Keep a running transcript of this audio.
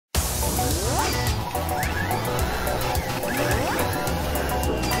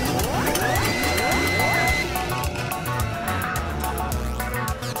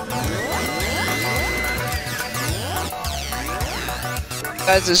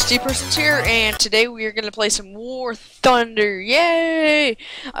Guys, it's Persoc here, and today we are going to play some War Thunder. Yay!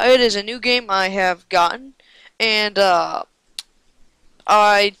 It is a new game I have gotten, and I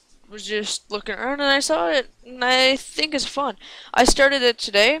was just looking around and I saw it, and I think it's fun. I started it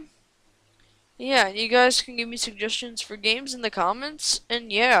today. Yeah, you guys can give me suggestions for games in the comments,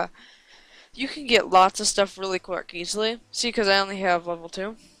 and yeah, you can get lots of stuff really quick, easily. See, because I only have level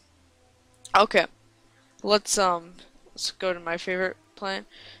 2. Okay, let's go to my favorite plan.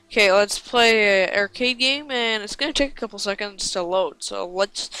 Okay, let's play an arcade game, and it's gonna take a couple seconds to load. So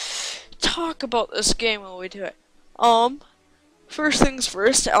let's talk about this game while we do it. First things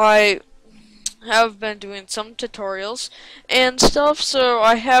first, I have been doing some tutorials and stuff, so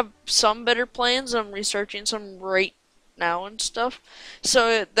I have some better plans. I'm researching some right now and stuff,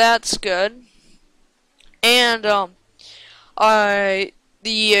 so that's good. And I the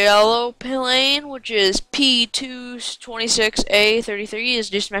yellow plane, which is P226A33,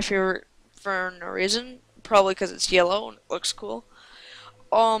 is just my favorite for no reason. Probably because it's yellow and it looks cool.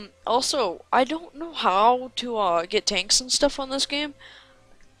 Also, I don't know how to get tanks and stuff on this game.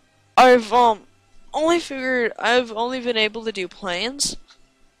 I've only been able to do planes,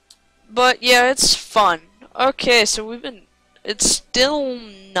 but yeah, it's fun. Okay, so it's still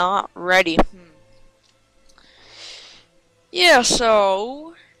not ready. Yeah,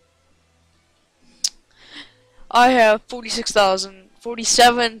 so I have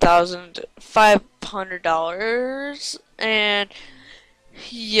 $47,500, and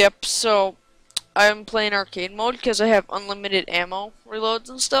yep, so I'm playing arcade mode because I have unlimited ammo reloads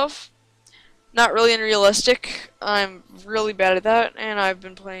and stuff. Not really unrealistic. I'm really bad at that, and I've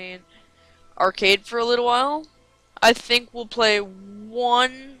been playing arcade for a little while. I think we'll play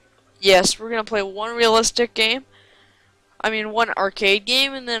one. Yes, we're gonna play one realistic game. One arcade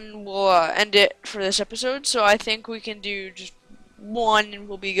game, and then we'll end it for this episode. So I think we can do just one and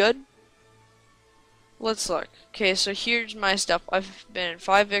we'll be good. Let's look. Okay, so here's my stuff. I've been in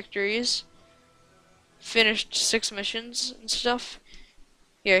 5 victories, finished 6 missions and stuff.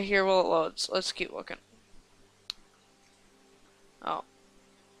 Yeah, here while it loads. Let's keep looking. Oh.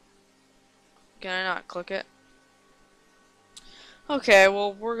 Can I not click it? Okay,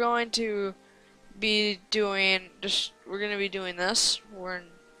 well, we're going to be doing this.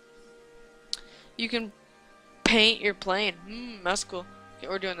 You can paint your plane. That's cool. Okay,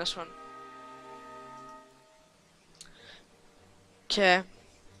 we're doing this one. Okay,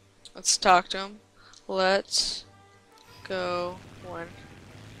 let's talk to him. Let's go one.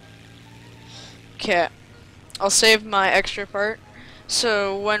 Okay, I'll save my extra part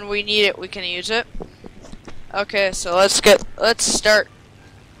so when we need it we can use it. Okay, so let's start.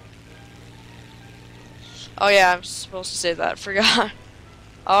 Oh yeah, I'm supposed to say that. Forgot.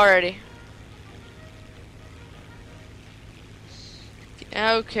 Alrighty.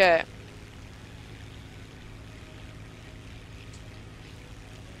 Okay.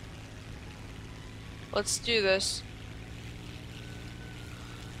 Let's do this.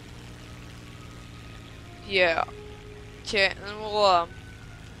 Yeah. Okay, and then we'll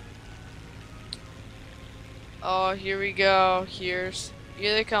oh, here we go. Here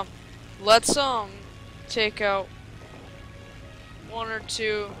they come. Let's take out 1 or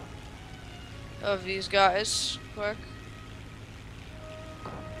 2 of these guys quick.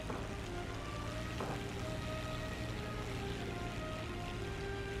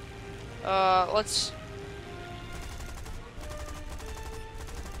 Let's.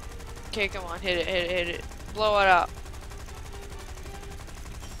 Okay, come on, hit it, blow it up.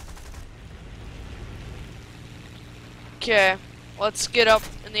 Okay, let's get up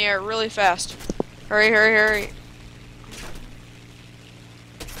in the air really fast. Hurry, hurry, hurry.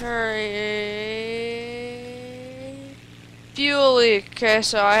 Hurry. Fuel leak. Okay,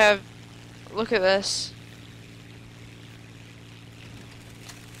 so I have. Look at this.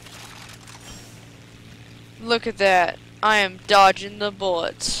 Look at that. I am dodging the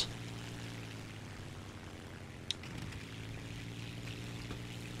bullets.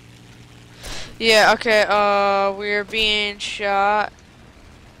 Yeah, okay, we're being shot.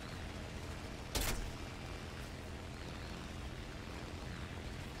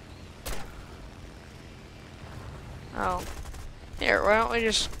 Oh. Here, why don't we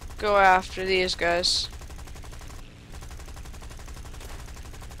just go after these guys?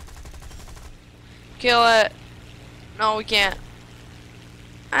 Kill it. No, we can't.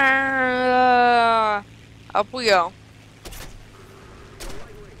 Up we go.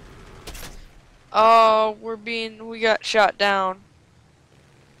 Oh, we got shot down.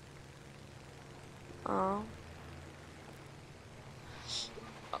 Oh.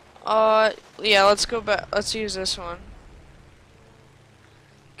 Yeah, let's go back. Let's use this one.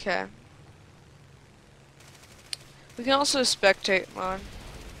 Okay. We can also spectate mode.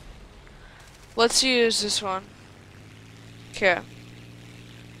 Let's use this one. Okay.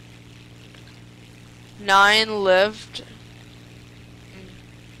 9 lived.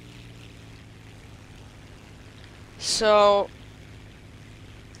 So,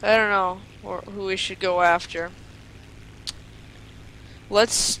 I don't know who we should go after.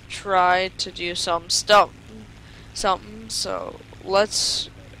 Let's try to do some stuff. So, let's...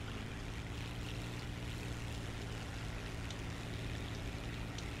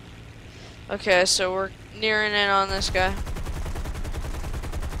 Okay, so we're nearing in on this guy.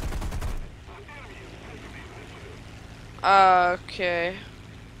 Okay.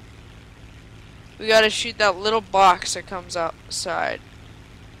 We gotta shoot that little box that comes outside.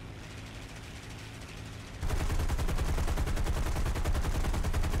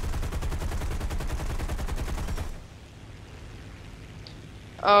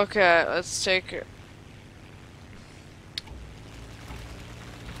 Okay, let's take it.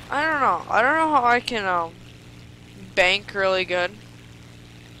 I don't know. I don't know how I can bank really good.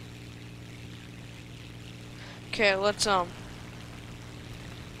 Okay, let's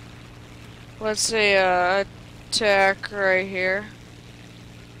say attack right here.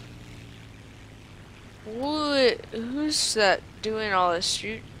 Who's that doing all this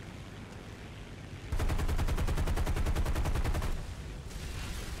shoot?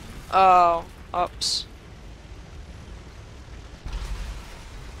 Oh, oops.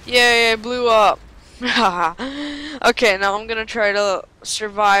 Yay, I blew up. Okay, now I'm gonna try to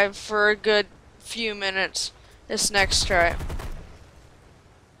survive for a good few minutes this next try.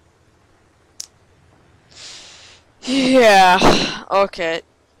 Yeah, okay,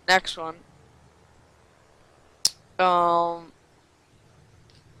 next one.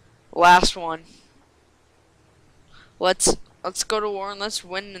 Last one. Let's go to war and let's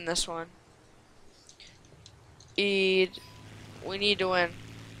win in this one. We need to win.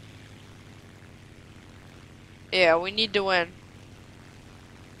 Yeah, we need to win.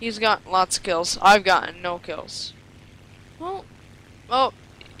 He's gotten lots of kills. I've gotten no kills. Well, oh,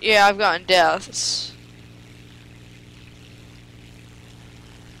 yeah, I've gotten deaths.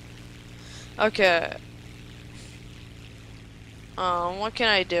 Okay. What can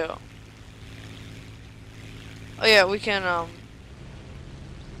I do? Oh yeah, we can,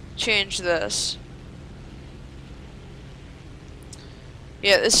 change this.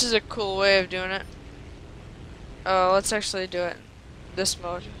 Yeah, this is a cool way of doing it. Let's actually do it in this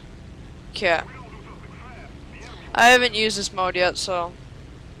mode. Okay. I haven't used this mode yet, so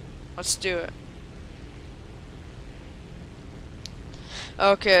let's do it.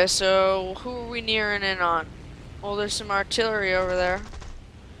 Okay, so who are we nearing in on? Well, there's some artillery over there.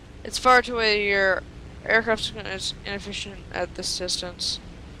 It's far too away. Your aircraft is inefficient at this distance.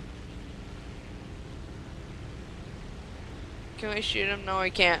 Can we shoot him? No,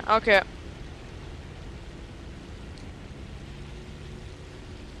 we can't. Okay.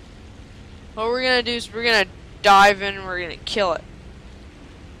 What we're gonna do is we're gonna dive in and we're gonna kill it.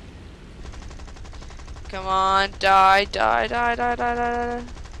 Come on, die, die, die, die, die, die, die.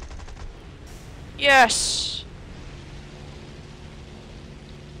 Yes!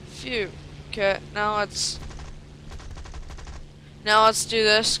 Phew. Okay, now let's do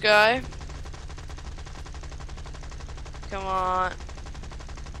this guy. Come on.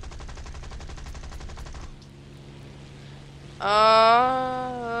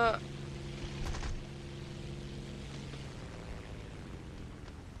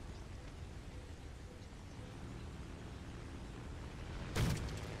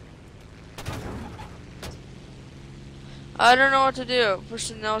 I don't know what to do. Push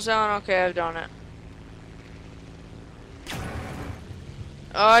the nose down. Okay, I've done it.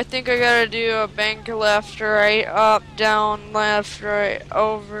 Oh, I think I gotta do a bank left, right, up, down, left, right,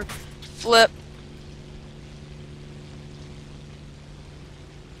 over, flip.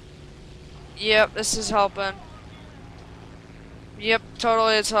 Yep, this is helping. Yep,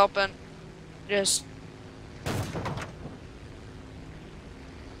 totally it's helping. Just...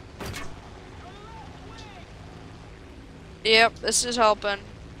 Yep, this is helping.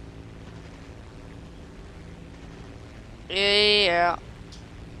 Yeah.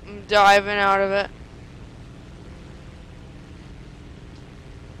 I'm diving out of it.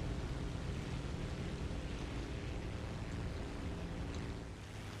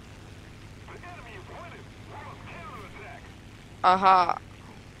 Aha.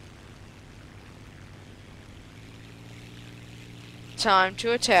 Time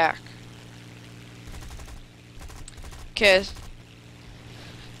to attack. Okay.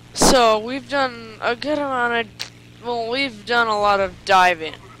 So we've done a good amount of, well, we've done a lot of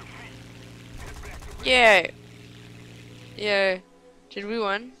diving. Yay! Yay! Did we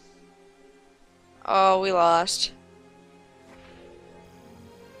win? Oh, we lost.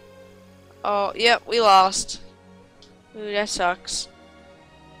 Oh, yep, we lost. Ooh, that sucks.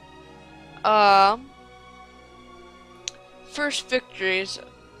 First victories.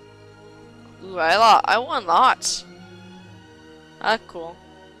 Ooh, I won lots. That's cool.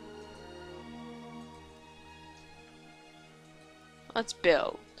 Let's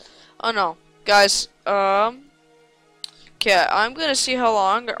build. Oh no, guys. Okay, I'm gonna see how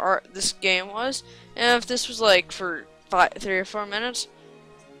long this game was, and if this was like for 3 or 4 minutes,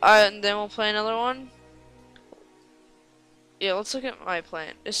 and then we'll play another one. Yeah, let's look at my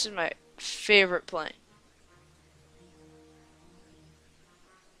plane. This is my favorite plane.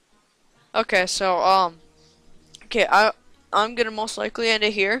 Okay, so okay, I'm gonna most likely end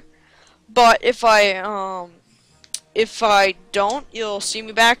it here, but if I don't, you'll see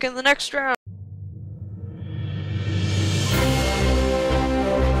me back in the next round.